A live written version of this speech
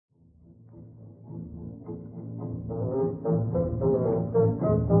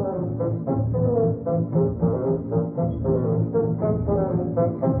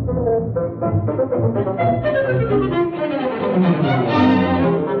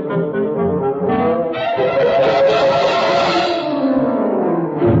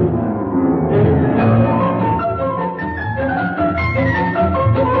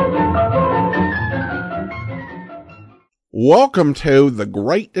Welcome to the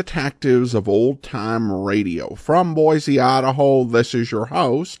Great Detectives of Old Time Radio. From Boise, Idaho, this is your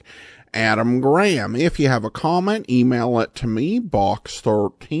host, Adam Graham. If you have a comment, email it to me,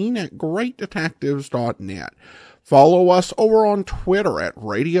 box13@greatdetectives.net. Follow us over on Twitter at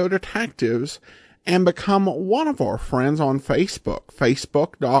Radio Detectives and become one of our friends on Facebook,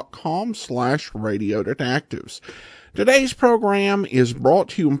 facebook.com/Radio Detectives. Today's program is brought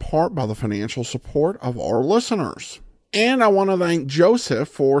to you in part by the financial support of our listeners. And I want to thank Joseph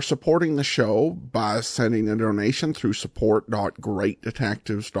for supporting the show by sending a donation through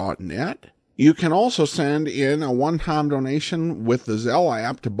support.greatdetectives.net. You can also send in a one-time donation with the Zelle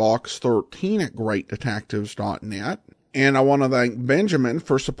app to box13@greatdetectives.net. And I want to thank Benjamin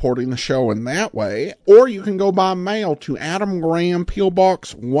for supporting the show in that way. Or you can go by mail to Adam Graham, P.O.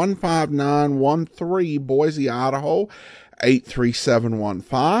 Box 15913, Boise, Idaho,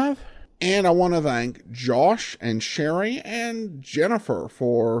 83715. And I want to thank Josh and Sherry and Jennifer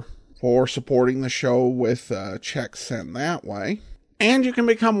for supporting the show with checks sent that way. And you can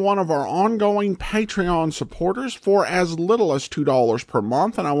become one of our ongoing Patreon supporters for as little as $2 per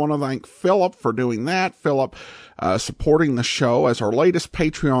month. And I want to thank Philip for doing that. Philip supporting the show as our latest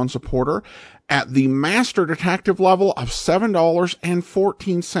Patreon supporter at the Master Detective level of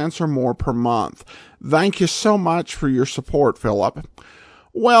 $7.14 or more per month. Thank you so much for your support, Philip.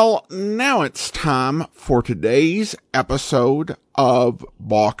 Well, now it's time for today's episode of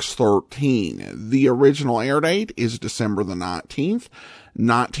Box 13. The original air date is December the 19th,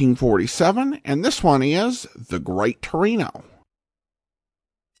 1947, and this one is The Great Torino.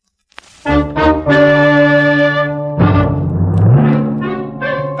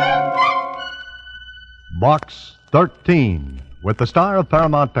 Box 13, with the star of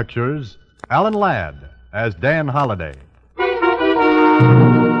Paramount Pictures, Alan Ladd, as Dan Holliday.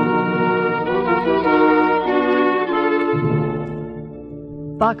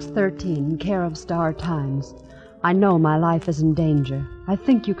 Box 13, care of Star Times. I know my life is in danger. I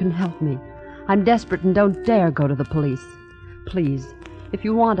think you can help me. I'm desperate and don't dare go to the police. Please, if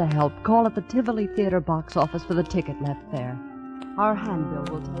you want to help, call at the Tivoli Theater box office for the ticket left there. Our handbill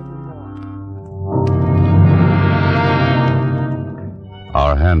will tell you more.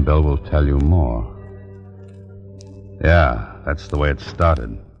 Our handbill will tell you more. Yeah, that's the way it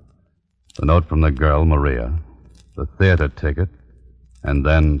started. The note from the girl, Maria, the theater ticket, and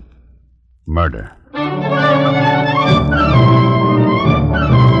then murder.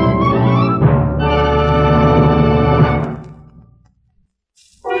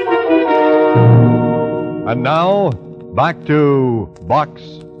 And now, back to Box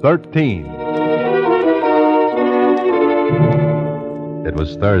 13. It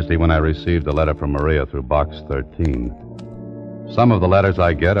was Thursday when I received a letter from Maria through Box 13. Some of the letters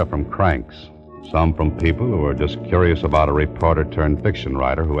I get are from cranks. Some from people who are just curious about a reporter-turned-fiction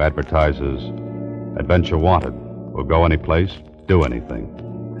writer who advertises Adventure Wanted, will go any place, do anything.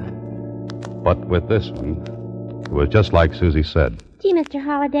 But with this one, it was just like Susie said. Gee, Mr.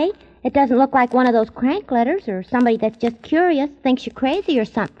 Holliday, it doesn't look like one of those crank letters or somebody that's just curious, thinks you're crazy or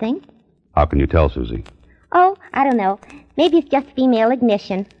something. How can you tell, Susie? Oh, I don't know. Maybe it's just female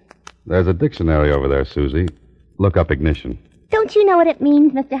ignition. There's a dictionary over there, Susie. Look up ignition. Don't you know what it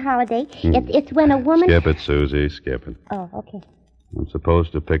means, Mr. Holliday? It's when a woman... Skip it, Susie, skip it. Oh, okay. I'm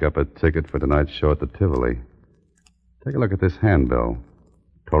supposed to pick up a ticket for tonight's show at the Tivoli. Take a look at this handbill.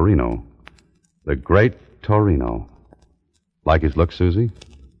 Torino. The Great Torino. Like his look, Susie?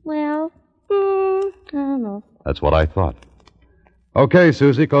 Well, I don't know. That's what I thought. Okay,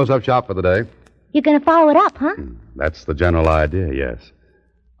 Susie, close up shop for the day. You're going to follow it up, huh? That's the general idea, yes.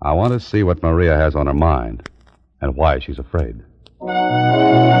 I want to see what Maria has on her mind and why she's afraid.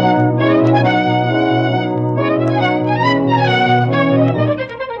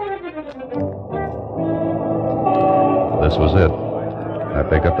 This was it. I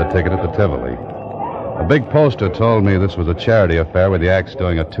picked up the ticket at the Tivoli. A big poster told me this was a charity affair with the acts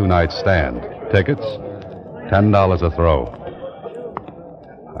doing a two-night stand. Tickets, $10 a throw.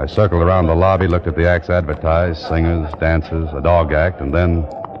 I circled around the lobby, looked at the acts advertised, singers, dancers, a dog act, and then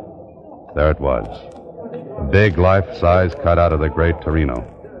there it was. A big life-size cutout of the Great Torino,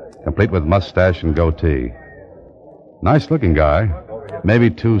 complete with mustache and goatee. Nice-looking guy,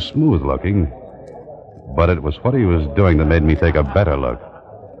 maybe too smooth-looking, but it was what he was doing that made me take a better look.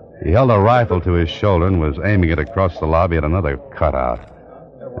 He held a rifle to his shoulder and was aiming it across the lobby at another cutout.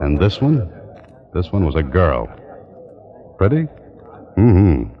 And this one was a girl. Pretty?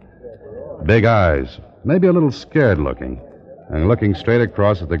 Big eyes, maybe a little scared-looking, and looking straight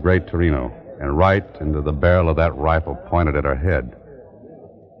across at the Great Torino, and right into the barrel of that rifle pointed at her head.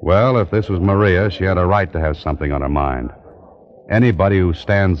 Well, if this was Maria, she had a right to have something on her mind. Anybody who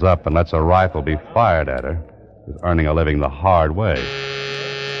stands up and lets a rifle be fired at her is earning a living the hard way.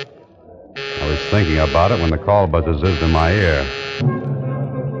 I was thinking about it when the call buzzer zizzed in my ear.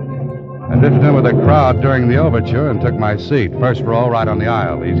 I drifted in with the crowd during the overture and took my seat. First row, right on the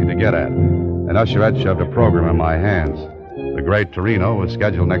aisle, easy to get at. An usherette shoved a program in my hands. The Great Torino was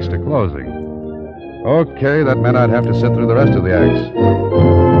scheduled next to closing. Okay, that meant I'd have to sit through the rest of the acts.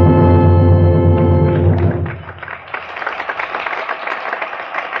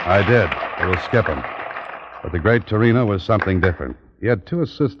 I did. It was skipping. But the Great Torino was something different. He had 2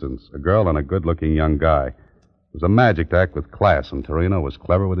 assistants, a girl and a good-looking young guy. It was a magic act with class, and Torino was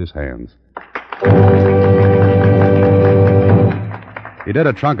clever with his hands. He did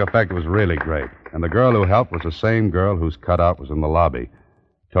a trunk effect that was really great, and the girl who helped was the same girl whose cutout was in the lobby.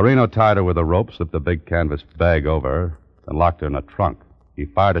 Torino tied her with a rope, slipped a big canvas bag over her, and locked her in a trunk. He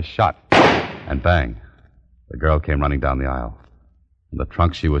fired a shot, and bang, the girl came running down the aisle. And the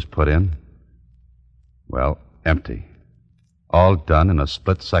trunk she was put in, well, empty. All done in a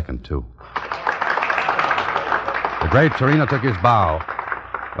split second, too. The Great Torino took his bow,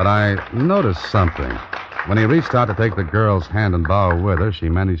 but I noticed something. When he reached out to take the girl's hand and bow with her, she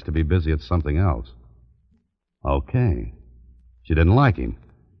managed to be busy at something else. Okay. She didn't like him.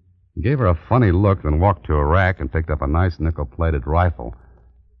 He gave her a funny look, then walked to a rack and picked up a nice nickel-plated rifle.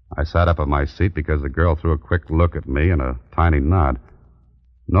 I sat up in my seat because the girl threw a quick look at me and a tiny nod.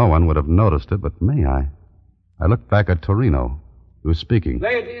 No one would have noticed it but me. I looked back at Torino, who was speaking.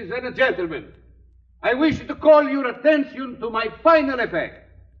 Ladies and gentlemen, I wish to call your attention to my final effect.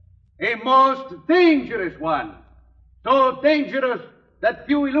 A most dangerous one. So dangerous that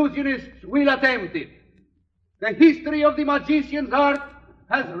few illusionists will attempt it. The history of the magician's art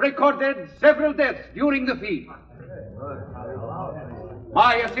has recorded several deaths during the feat.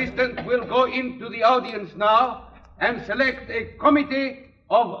 My assistant will go into the audience now and select a committee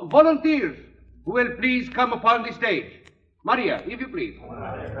of volunteers who will please come upon the stage. Maria, if you please.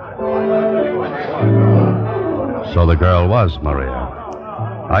 So the girl was Maria.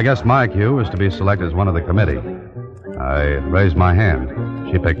 I guess my cue was to be selected as one of the committee. I raised my hand.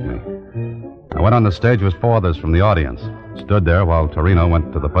 She picked me. I went on the stage with 4 others from the audience. Stood there while Torino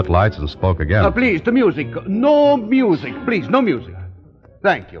went to the footlights and spoke again. Please, the music. No music. Please, no music.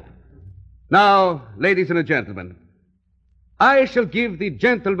 Thank you. Now, ladies and gentlemen, I shall give the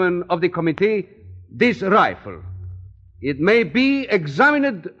gentlemen of the committee this rifle. It may be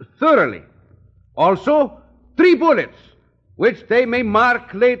examined thoroughly. Also, 3 bullets, which they may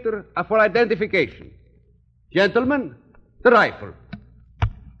mark later for identification. Gentlemen, the rifle.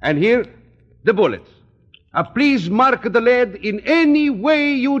 And here, the bullets. Please mark the lead in any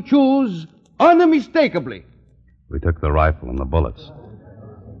way you choose, unmistakably. We took the rifle and the bullets.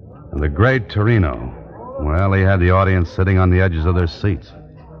 And the Great Torino, well, he had the audience sitting on the edges of their seats.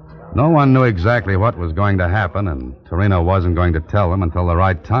 No one knew exactly what was going to happen, and Torino wasn't going to tell them until the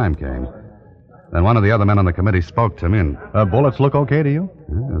right time came. Then one of the other men on the committee spoke to me and... Bullets look okay to you?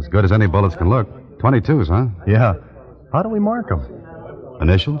 Yeah, as good as any bullets can look. 22s, huh? Yeah. How do we mark them?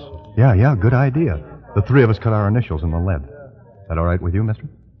 Initials? Yeah, good idea. The 3 of us cut our initials in the lead. Is that all right with you, mister?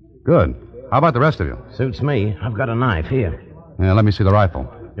 Good. How about the rest of you? Suits me. I've got a knife here. Yeah, let me see the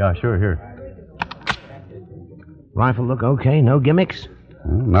rifle. Yeah, sure, here. Rifle look okay? No gimmicks?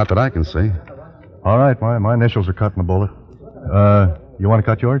 Not that I can see. All right, my initials are cut in the bullet. You want to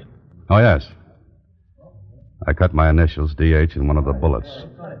cut yours? Oh, yes. I cut my initials, D.H., in one of the bullets.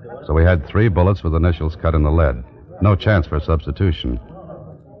 So we had 3 bullets with initials cut in the lead. No chance for substitution.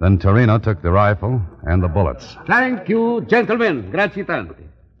 Then Torino took the rifle and the bullets. Thank you, gentlemen. Grazie tanto.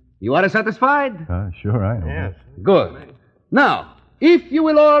 You are satisfied? Sure, I am. Yes. Good. Now, if you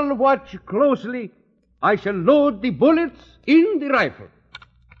will all watch closely, I shall load the bullets in the rifle.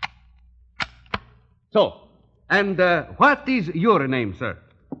 So, and what is your name, sir?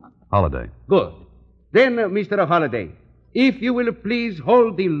 Holiday. Good. Then, Mr. Holiday, if you will please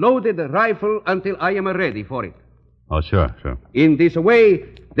hold the loaded rifle until I am ready for it. Oh, sure. In this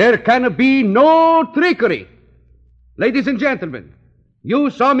way, there can be no trickery. Ladies and gentlemen, you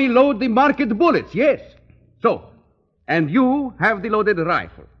saw me load the marked bullets, yes? So, and you have the loaded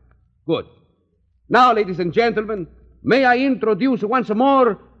rifle. Good. Now, ladies and gentlemen, may I introduce once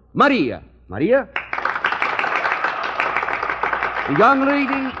more Maria. Maria? The young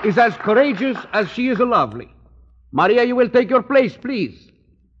lady is as courageous as she is lovely. Maria, you will take your place, please.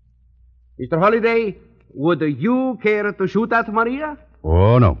 Mr. Holiday, would you care to shoot at Maria?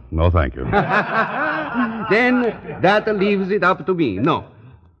 Oh, no. No, thank you. Then that leaves it up to me. No.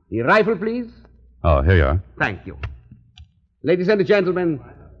 The rifle, please. Oh, here you are. Thank you. Ladies and gentlemen,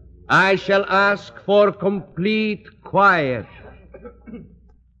 I shall ask for complete quiet.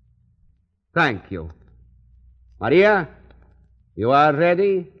 Thank you. Maria, you are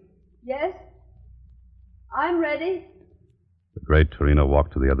ready? Yes? I'm ready. The Great Torino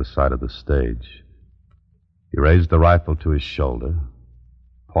walked to the other side of the stage. He raised the rifle to his shoulder,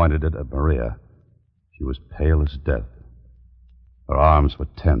 pointed it at Maria. She was pale as death. Her arms were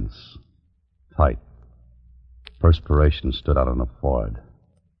tense, tight. Perspiration stood out on her forehead,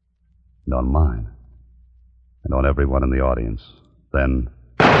 and on mine, and on everyone in the audience. Then,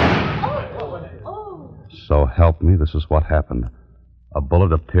 so help me, this is what happened. A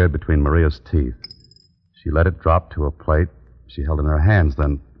bullet appeared between Maria's teeth. She let it drop to a plate she held in her hands,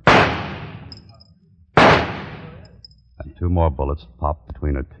 then... And two more bullets popped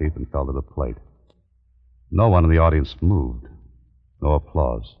between her teeth and fell to the plate. No one in the audience moved. No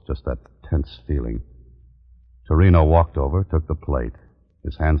applause, just that tense feeling. Torino walked over, took the plate.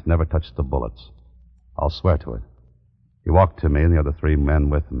 His hands never touched the bullets. I'll swear to it. He walked to me and the other three men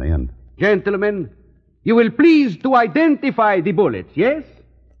with me, and... Gentlemen, you will please to identify the bullets, yes?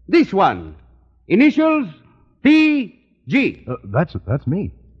 This one. Initials T.G. That's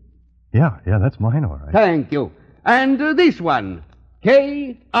me. Yeah, that's mine, all right. Thank you. And this one.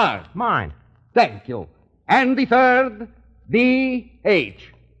 K.R. Mine. Thank you. And the third,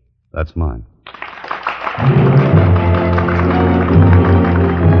 D.H. That's mine.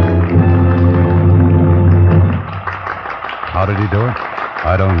 How did he do it?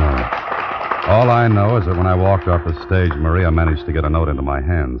 I don't know. All I know is that when I walked off the stage, Maria managed to get a note into my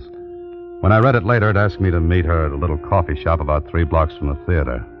hands. When I read it later, it asked me to meet her at a little coffee shop about 3 blocks from the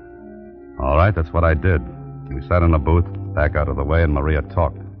theater. All right, that's what I did. We sat in a booth, back out of the way, and Maria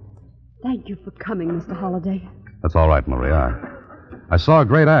talked. Thank you for coming, Mr. Holliday. That's all right, Maria. I saw a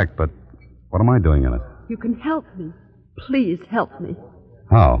great act, but what am I doing in it? You can help me. Please help me.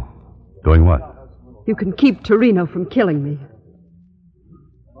 How? Doing what? You can keep Torino from killing me.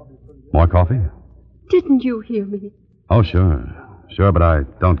 More coffee? Didn't you hear me? Oh, sure. Sure, but I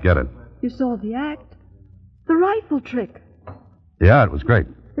don't get it. You saw the act. The rifle trick. Yeah, it was great.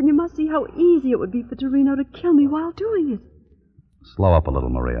 Then you must see how easy it would be for Torino to kill me while doing it. Slow up a little,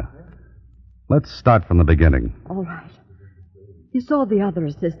 Maria. Let's start from the beginning. All right. You saw the other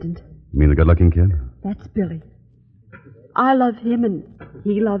assistant. You mean the good-looking kid? That's Billy. I love him and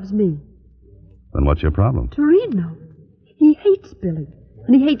he loves me. Then what's your problem? Torino. He hates Billy.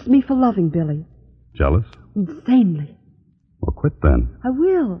 And he hates me for loving Billy. Jealous? Insanely. Well, quit then. I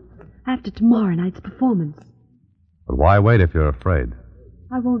will. After tomorrow night's performance. But why wait if you're afraid?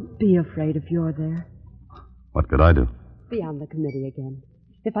 I won't be afraid if you're there. What could I do? Be on the committee again.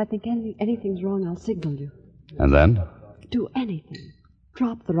 If I think anything's wrong, I'll signal you. And then? Do anything.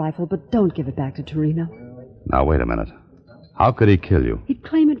 Drop the rifle, but don't give it back to Torino. Now, wait a minute. How could he kill you? He'd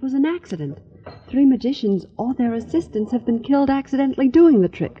claim it was an accident. 3 magicians or their assistants have been killed accidentally doing the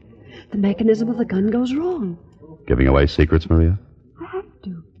trick. The mechanism of the gun goes wrong. Giving away secrets, Maria? I have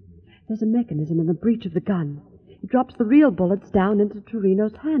to. There's a mechanism in the breech of the gun. It drops the real bullets down into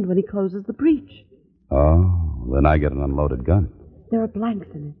Torino's hand when he closes the breech. Oh, then I get an unloaded gun. There are blanks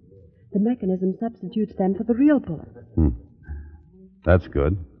in it. The mechanism substitutes them for the real bullets. That's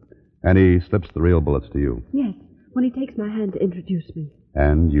good. And he slips the real bullets to you. Yes, when he takes my hand to introduce me.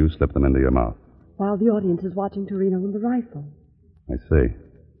 And you slip them into your mouth. While the audience is watching Torino and the rifle. I see.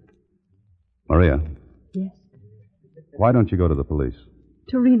 Maria, Yes. why don't you go to the police?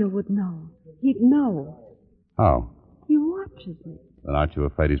 Torino would know. He'd know. How? He watches me. Then aren't you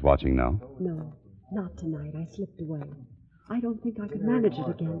afraid he's watching now? No, not tonight. I slipped away. I don't think I could manage it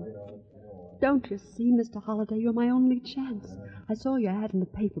again. Don't you see, Mr. Holliday, you're my only chance. I saw your ad in the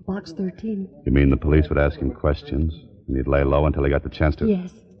paper, box 13. You mean the police would ask him questions, and he'd lay low until he got the chance to...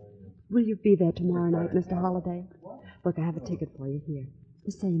 Yes. Will you be there tomorrow night, Mr. Holliday? Look, I have a ticket for you here.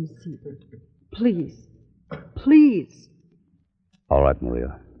 The same seat. Please. Please. All right,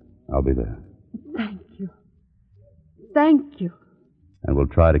 Maria. I'll be there. Thank you. Thank you. And we'll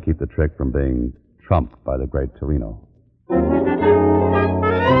try to keep the trick from being trumped by the Great Torino.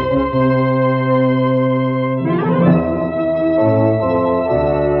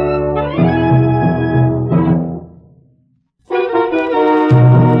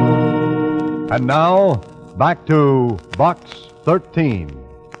 And now, back to Box 13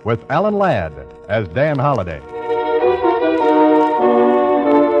 with Alan Ladd as Dan Holliday.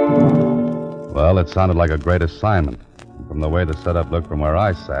 Well, it sounded like a great assignment. From the way the setup looked from where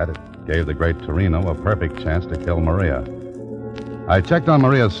I sat, it gave the Great Torino a perfect chance to kill Maria. I checked on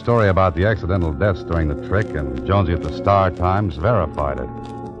Maria's story about the accidental deaths during the trick, and Jonesy at the Star-Times verified it.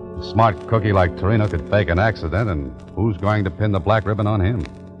 A smart cookie like Torino could fake an accident, and who's going to pin the black ribbon on him?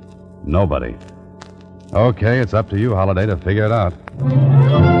 Nobody. Okay, it's up to you, Holliday, to figure it out.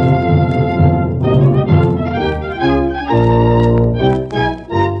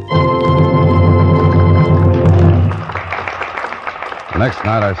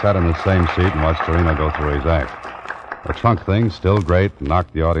 Last night I sat in the same seat and watched Torino go through his act. The trunk thing, still great,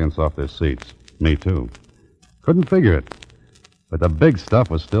 knocked the audience off their seats. Me, too. Couldn't figure it. But the big stuff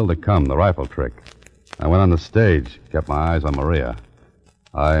was still to come, the rifle trick. I went on the stage, kept my eyes on Maria.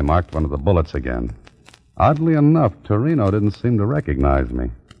 I marked one of the bullets again. Oddly enough, Torino didn't seem to recognize me.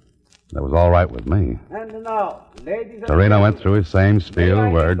 That was all right with me. And now, ladies Torino went through his same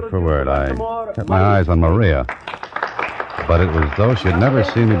spiel, word for word. I kept my eyes on Maria. But it was as though she'd never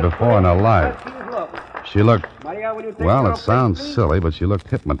seen me before in her life. She looked, well, it sounds silly, but she looked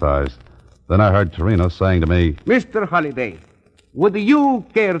hypnotized. Then I heard Torino saying to me, Mr. Holliday, would you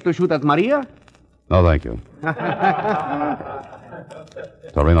care to shoot at Maria? "No, thank you."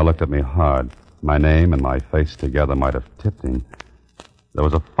 Torino looked at me hard. My name and my face together might have tipped him. There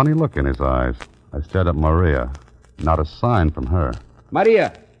was a funny look in his eyes. I stared at Maria. Not a sign from her.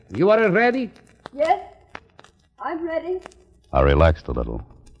 Maria, you are ready? Yes, I'm ready. I relaxed a little.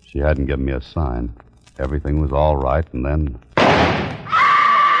 She hadn't given me a sign. Everything was all right, and then...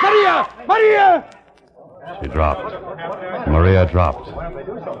 Maria! Maria! She dropped. Maria dropped.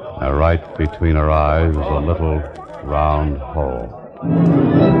 And right between her eyes was a little round hole.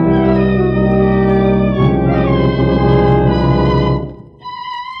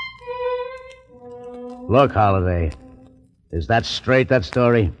 Look, Holliday. Is that straight, that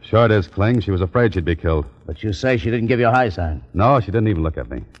story? Sure it is, Kling. She was afraid she'd be killed. But you say she didn't give you a high sign. No, she didn't even look at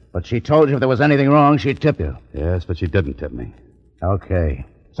me. But she told you if there was anything wrong, she'd tip you. Yes, but she didn't tip me. Okay.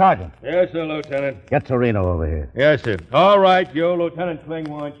 Sergeant, Yes, sir, Lieutenant. get Torino over here. Yes, sir. All right, Joe. Lieutenant Kling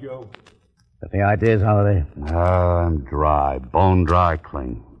wants you. Any ideas, Holliday? I'm dry. Bone dry,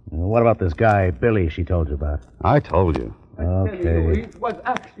 Kling. What about this guy, Billy, she told you about? I told you. Okay. It was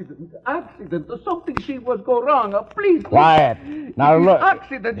accident. Something she was go wrong. Please. Quiet. Now look.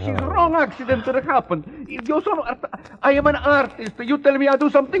 Accident. She's wrong accident that happened. I am an artist. You tell me I do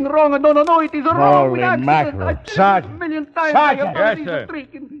something wrong. No. It is wrong. Holy accident. mackerel. I tell you Sergeant. a million times. Sergeant. I have Yes, done sir. this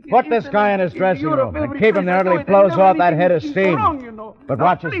trick Put this guy in his dressing room and keep him there till he blows off that head of steam. But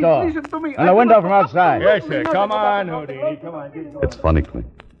watch his door. And the window from outside. Yes, sir. Come on, Houdini. Come on. Get going. It's funny,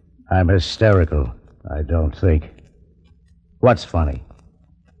 Kling. I'm hysterical, I don't think. What's funny?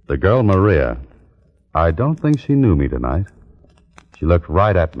 The girl, Maria, I don't think she knew me tonight. She looked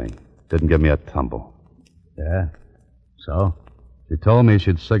right at me. Didn't give me a tumble. Yeah? So? She told me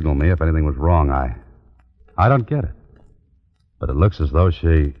she'd signal me if anything was wrong. I don't get it. But it looks as though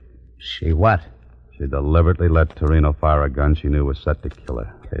she She what? deliberately let Torino fire a gun she knew was set to kill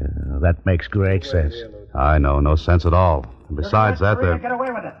her. That makes great sense. I know, no sense at all. And besides that, Get they're... away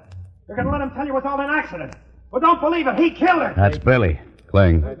with it. You're going to let him tell you it's all an accident. Well, don't believe it. He killed her. That's Billy.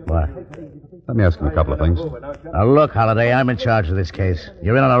 Kling, What? let me ask him a couple of things. Now, look, Holliday, I'm in charge of this case.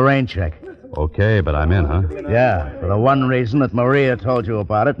 You're in on a rain check. Okay, but I'm in, huh? Yeah, for the one reason that Maria told you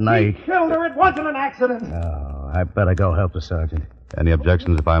about it, and He I... killed her. It wasn't an accident. Oh, I better go help the sergeant. Any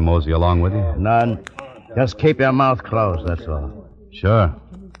objections if I mosey along with you? None. Just keep your mouth closed, that's all. Sure.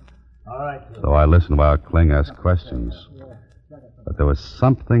 So I listened while Kling asked questions. But there was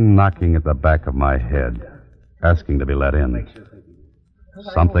something knocking at the back of my head, asking to be let in.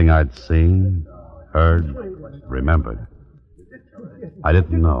 Something I'd seen, heard, remembered. I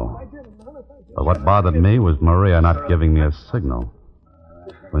didn't know. But what bothered me was Maria not giving me a signal.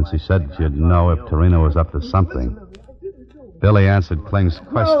 When she said she'd know if Torino was up to something. Billy answered Kling's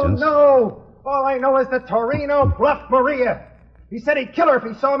questions. No. All I know is that Torino bluffed Maria. He said he'd kill her if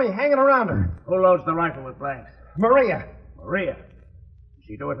he saw me hanging around her. Who loads the rifle with blanks? Maria. Maria. Did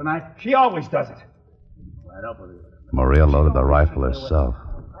she do it tonight? She always does it. Right up with you. Maria loaded the rifle herself.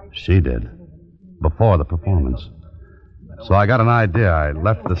 She did. Before the performance. So I got an idea. I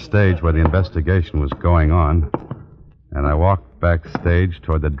left the stage where the investigation was going on, and I walked backstage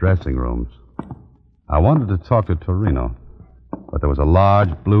toward the dressing rooms. I wanted to talk to Torino, but there was a large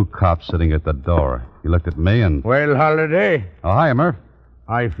blue cop sitting at the door. He looked at me and... Well, Holliday, Oh, hi, Murph.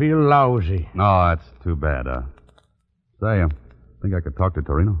 I feel lousy. No, that's too bad. Say, think I could talk to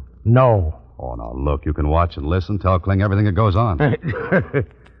Torino? No. Oh, now, look, you can watch and listen, tell Kling everything that goes on.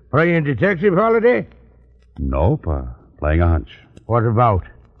 Playing detective, Holliday? Nope, playing a hunch. What about?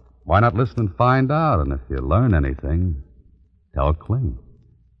 Why not listen and find out? And if you learn anything, tell Kling.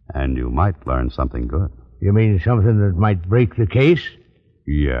 And you might learn something good. You mean something that might break the case?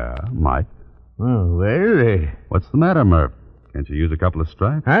 Yeah, might. Oh, well, What's the matter, Murph? Can't you use a couple of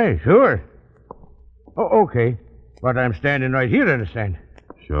stripes? Aye, sure. Oh, okay. But I'm standing right here, understand?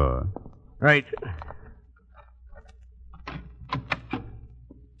 Sure. Right.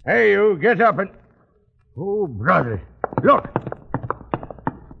 Hey, you, get up and... Oh, brother. Look.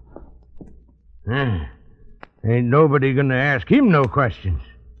 Ain't nobody gonna ask him no questions.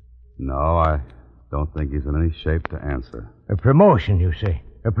 No, I don't think he's in any shape to answer. A promotion, you say?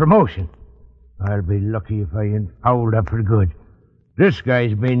 A promotion? I'll be lucky if I ain't fouled up for good. This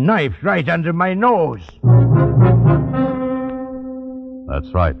guy's been knifed right under my nose.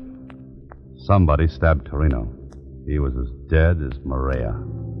 That's right. Somebody stabbed Torino. He was as dead as Maria.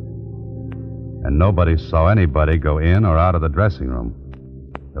 And nobody saw anybody go in or out of the dressing room.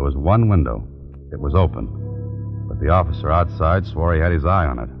 There was one window. It was open. But the officer outside swore he had his eye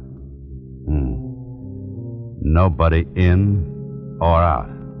on it. Nobody in or out.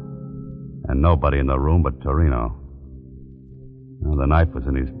 And nobody in the room but Torino. Well, the knife was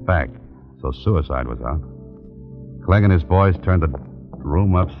in his back, so suicide was out. Kling and his boys turned the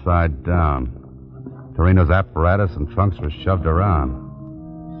room upside down. Torino's apparatus and trunks were shoved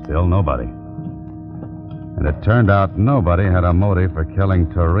around. Still nobody. And it turned out nobody had a motive for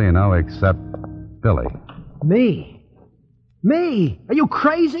killing Torino except Billy. Me? Me? Are you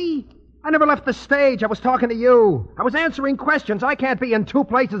crazy? I never left the stage. I was talking to you. I was answering questions. I can't be in two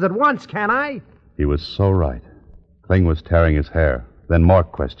places at once, can I? He was so right. Kling was tearing his hair. Then more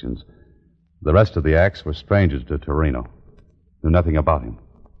questions. The rest of the acts were strangers to Torino. Knew nothing about him.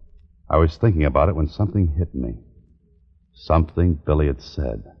 I was thinking about it when something hit me. Something Billy had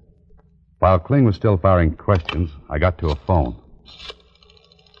said. While Kling was still firing questions, I got to a phone.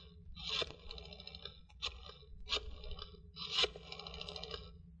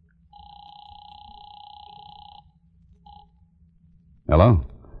 Hello?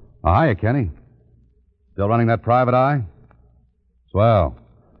 Oh, hiya, Kenny. Still running that private eye? Swell.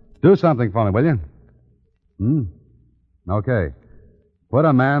 Do something for me, will you? Okay. Put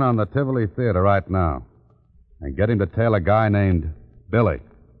a man on the Tivoli Theater right now. And get him to tail a guy named Billy.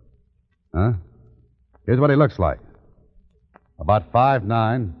 Huh? Here's what he looks like. About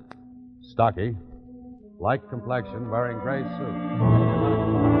 5'9", stocky, light complexion, wearing gray suit.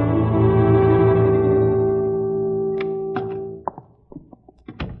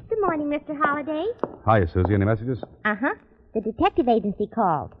 Good morning, Mr. Holliday. Hiya, Susie. Any messages? Uh-huh. The detective agency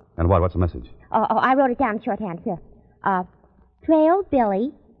called. And what? What's the message? Oh, I wrote it down in shorthand. Here. Trail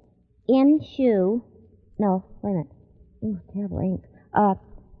Billy in shoe. No, wait a minute. Oh, terrible ink.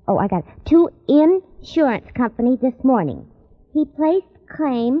 I got it. To insurance company this morning. He placed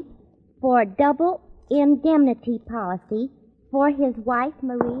claim for double indemnity policy for his wife,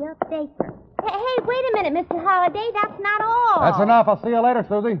 Maria Baker. Hey, wait a minute, Mr. Holliday. That's not all. That's enough. I'll see you later,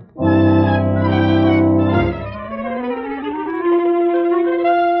 Susie.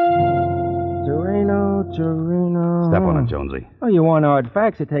 Torino. Step on it, Jonesy. Oh, you want hard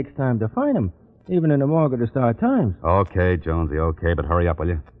facts? It takes time to find them, even in the morgue of the Star-Times. Okay, Jonesy, okay, but hurry up, will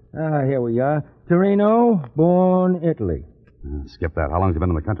you? Here we are. Torino, born Italy. Skip that. How long has he been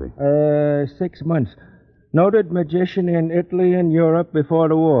in the country? 6 months. Noted magician in Italy and Europe before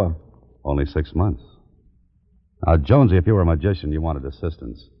the war. Only 6 months. Now, Jonesy, if you were a magician, you wanted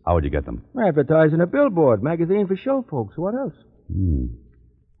assistants. How would you get them? Advertising a billboard, magazine for show folks. What else?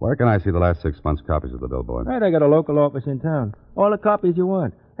 Where can I see the last 6 months' copies of the billboard? Right, I got a local office in town. All the copies you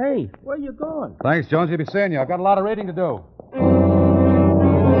want. Hey, where you going? Thanks, Jonesy. Be seeing you. I've got a lot of reading to do.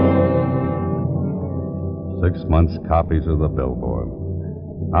 6 months' copies of the billboard.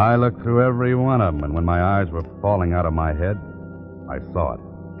 I looked through every one of them, and when my eyes were falling out of my head, I saw it.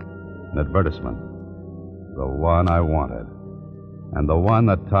 An advertisement. The one I wanted. And the one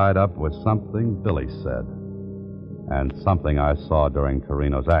that tied up with something Billy said. And something I saw during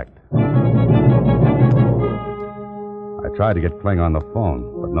Torino's act. I tried to get Kling on the phone,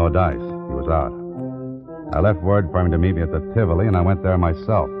 but no dice. He was out. I left word for him to meet me at the Tivoli, and I went there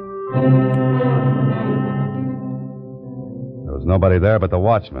myself. There was nobody there but the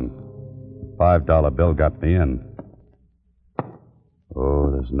watchman. The $5 bill got me in. Oh,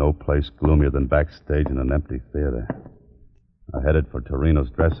 there's no place gloomier than backstage in an empty theater. I headed for Torino's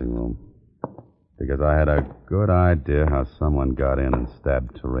dressing room because I had a good idea how someone got in and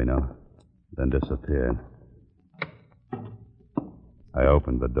stabbed Torino, then disappeared. I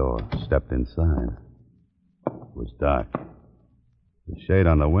opened the door, stepped inside. It was dark. The shade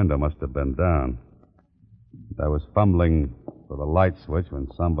on the window must have been down. I was fumbling for the light switch when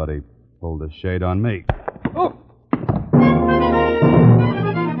somebody pulled the shade on me. Oh!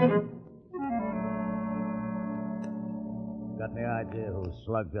 Got any idea who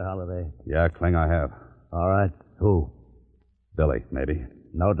slugged the Holiday? Yeah, Kling, I have. All right. Who? Billy, maybe.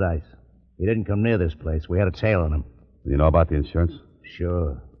 No dice. He didn't come near this place. We had a tail on him. You know about the insurance?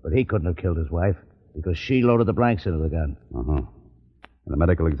 Sure. But he couldn't have killed his wife because she loaded the blanks into the gun. Uh-huh. And the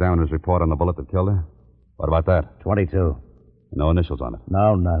medical examiner's report on the bullet that killed her? What about that? 22. No initials on it?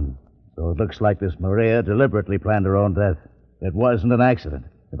 No, none. It's So it looks like this Maria deliberately planned her own death. It wasn't an accident.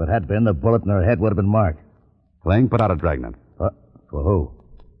 If it had been, the bullet in her head would have been marked. Kling, put out a dragnet. For who?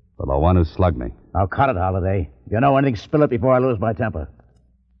 For the one who slugged me. Now cut it, Holiday. If you know anything, spill it before I lose my temper.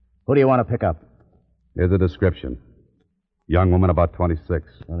 Who do you want to pick up? Here's a description. Young woman, about 26.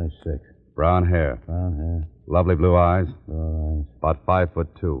 26. Brown hair. Brown hair. Lovely blue eyes. Blue eyes. About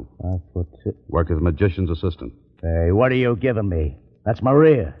 5'2". 5'2". Worked as a magician's assistant. Hey, what are you giving me? That's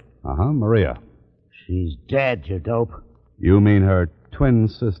Maria. Uh-huh, Maria. She's dead, you dope. You mean her twin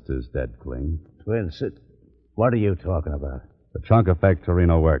sister's dead, Kling. Twin sister? What are you talking about? The trunk effect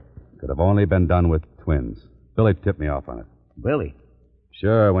Torino worked could have only been done with twins. Billy tipped me off on it. Billy?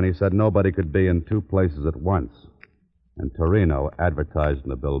 Sure, when he said nobody could be in two places at once. And Torino advertised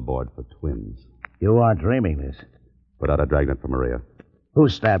in the billboard for twins. You aren't dreaming this. Put out a dragnet for Maria. Who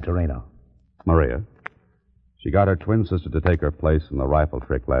stabbed Torino? Maria. She got her twin sister to take her place in the rifle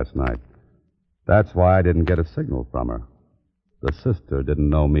trick last night. That's why I didn't get a signal from her. The sister didn't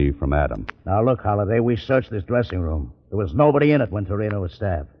know me from Adam. Now, look, Holiday, we searched this dressing room. There was nobody in it when Torino was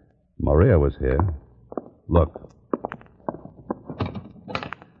stabbed. Maria was here. Look.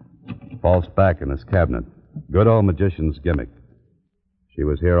 False back in this cabinet. Good old magician's gimmick. She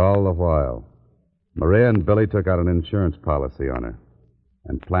was here all the while. Maria and Billy took out an insurance policy on her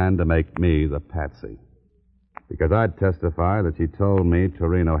and planned to make me the patsy. Because I'd testify that she told me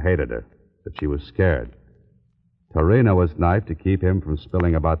Torino hated her, that she was scared. Torino was knifed to keep him from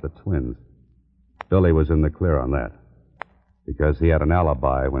spilling about the twins. Billy was in the clear on that, because he had an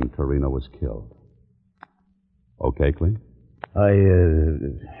alibi when Torino was killed. Okay, Clem?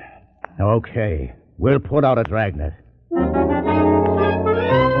 Okay. We'll put out a dragnet.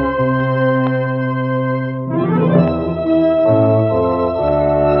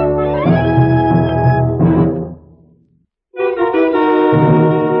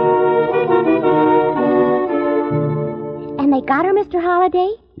 And they got her, Mr.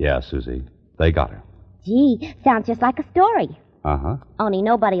 Holliday? Yeah, Susie. They got her. Gee, sounds just like a story. Uh-huh. Only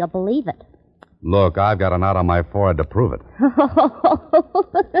nobody will believe it. Look, I've got a knot on my forehead to prove it.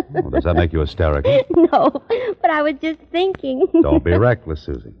 Well, does that make you hysterical? No, but I was just thinking. Don't be reckless,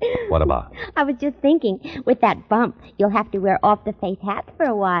 Susie. What about? I was just thinking, with that bump, you'll have to wear off-the-face hats for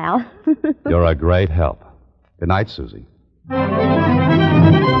a while. You're a great help. Good night, Susie.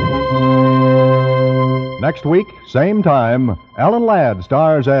 Next week, same time, Alan Ladd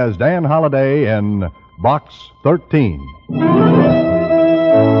stars as Dan Holliday in Box 13.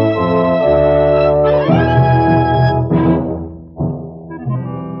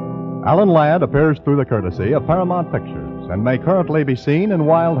 Alan Ladd appears through the courtesy of Paramount Pictures and may currently be seen in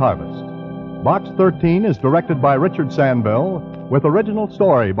Wild Harvest. Box 13 is directed by Richard Sandville with original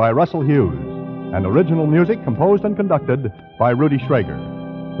story by Russell Hughes and original music composed and conducted by Rudy Schrager.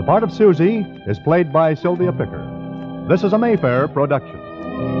 The part of Susie is played by Sylvia Picker. This is a Mayfair production.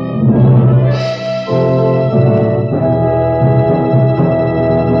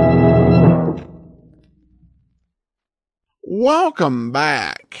 Welcome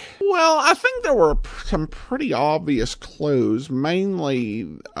back. Well, I think there were some pretty obvious clues,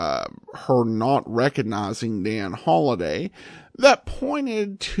 mainly her not recognizing Dan Holliday, that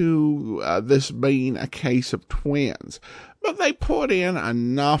pointed to this being a case of twins. But they put in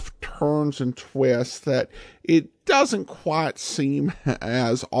enough turns and twists that it doesn't quite seem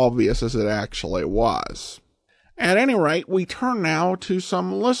as obvious as it actually was. At any rate, we turn now to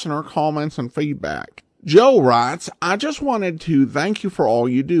some listener comments and feedback. Joe writes, I just wanted to thank you for all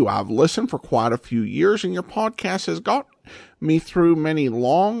you do. I've listened for quite a few years, and your podcast has got me through many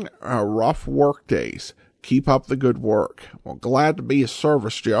long, rough work days. Keep up the good work. Well, glad to be of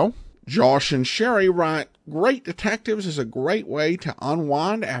service, Joe. Josh and Sherry write, Great Detectives is a great way to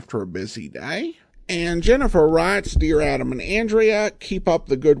unwind after a busy day. And Jennifer writes, Dear Adam and Andrea, keep up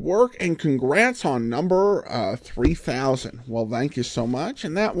the good work and congrats on number 3,000. Well, thank you so much.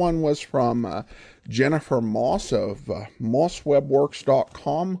 And that one was from Jennifer Moss of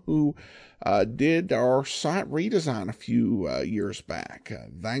mosswebworks.com, who did our site redesign a few years back.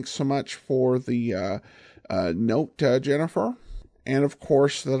 Thanks so much for the note, Jennifer. And, of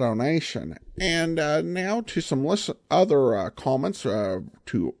course, the donation. And now to some other comments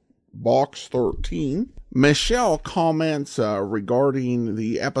to Box 13. Michelle comments regarding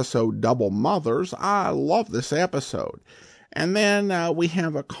the episode Double Mothers. I love this episode. And then we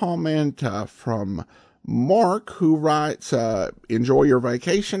have a comment from Mark, who writes, enjoy your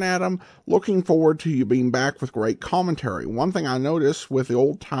vacation, Adam. Looking forward to you being back with great commentary. One thing I noticed with the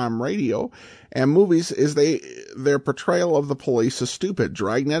old-time radio and movies is their portrayal of the police is stupid.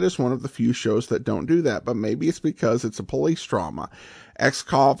 Dragnet is one of the few shows that don't do that, but maybe it's because it's a police drama.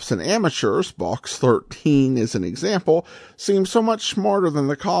 Ex-cops and amateurs, Box 13 is an example, seem so much smarter than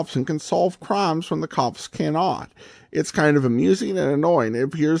the cops and can solve crimes when the cops cannot. It's kind of amusing and annoying. It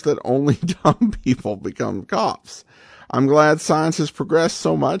appears that only dumb people become cops. I'm glad science has progressed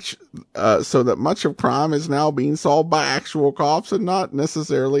so much, so that much of crime is now being solved by actual cops and not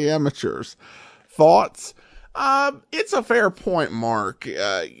necessarily amateurs. Thoughts? It's a fair point, Mark.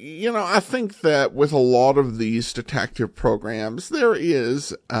 I think that with a lot of these detective programs, there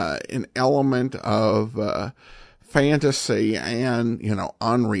is an element of fantasy and,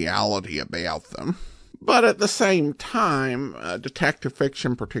 unreality about them. But at the same time, detective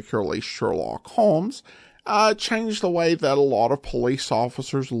fiction, particularly Sherlock Holmes, changed the way that a lot of police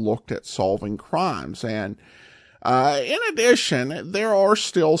officers looked at solving crimes. And in addition, there are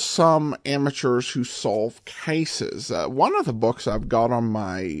still some amateurs who solve cases. One of the books I've got on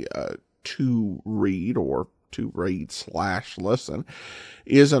my to-read/listen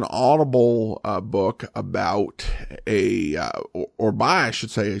is an Audible book about a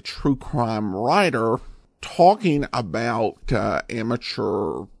true crime writer talking about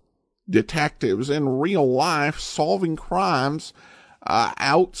amateur detectives in real life solving crimes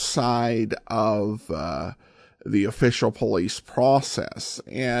outside of the official police process.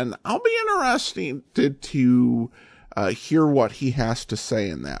 And I'll be interested to hear what he has to say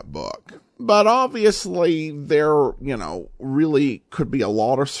in that book. But obviously there, really could be a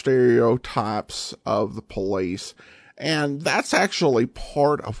lot of stereotypes of the police. And that's actually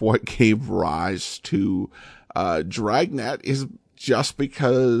part of what gave rise to Dragnet, is just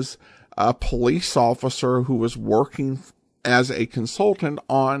because a police officer who was working as a consultant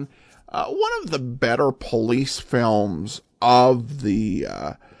on one of the better police films of the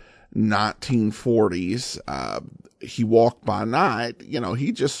 1940s, He Walked by Night,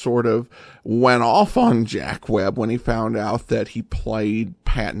 he just sort of went off on Jack Webb when he found out that he played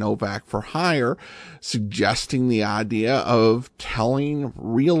Pat Novak for hire, suggesting the idea of telling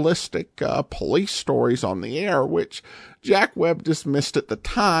realistic police stories on the air, which Jack Webb dismissed at the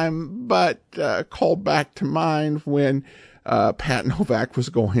time, but called back to mind when Pat Novak was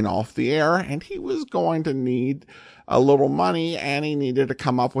going off the air, and he was going to need a little money, and he needed to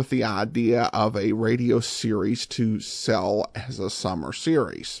come up with the idea of a radio series to sell as a summer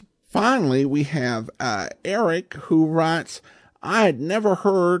series. Finally, we have Eric, who writes, I had never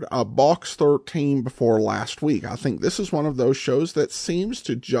heard of Box 13 before last week. I think this is one of those shows that seems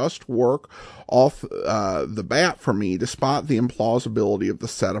to just work off the bat for me, despite the implausibility of the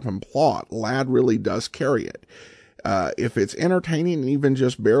setup and plot. Ladd really does carry it. If it's entertaining and even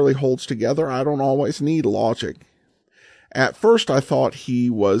just barely holds together, I don't always need logic. At first, I thought he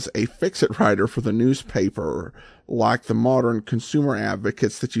was a fix-it writer for the newspaper, like the modern consumer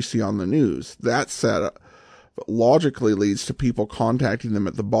advocates that you see on the news. That setup logically leads to people contacting them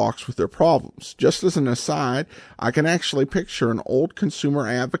at the box with their problems. Just as an aside, I can actually picture an old consumer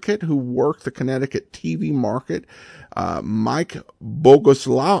advocate who worked the Connecticut TV market, Mike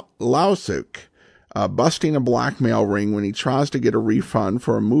Boguslausek, busting a blackmail ring when he tries to get a refund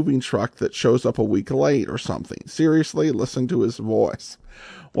for a moving truck that shows up a week late or something. Seriously, listen to his voice.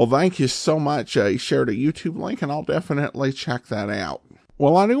 Well, thank you so much. He shared a YouTube link, and I'll definitely check that out.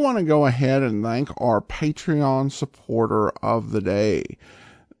 Well, I do want to go ahead and thank our Patreon supporter of the day.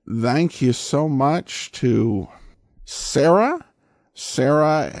 Thank you so much to Sarah.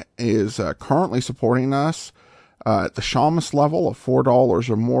 Sarah is currently supporting us at the Shamus level of $4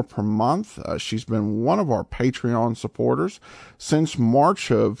 or more per month. She's been one of our Patreon supporters since March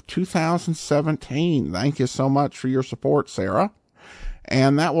of 2017. Thank you so much for your support, Sarah.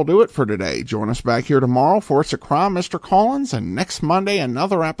 And that will do it for today. Join us back here tomorrow for It's a Crime, Mr. Collins, and next Monday,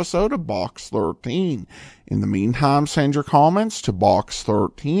 another episode of Box 13. In the meantime, send your comments to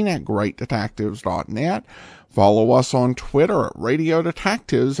box13@greatdetectives.net. Follow us on Twitter at Radio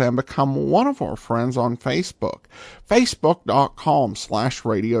Detectives and become one of our friends on Facebook.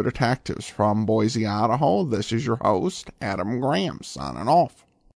 Facebook.com/Radio Detectives. From Boise, Idaho, this is your host, Adam Graham, signing off.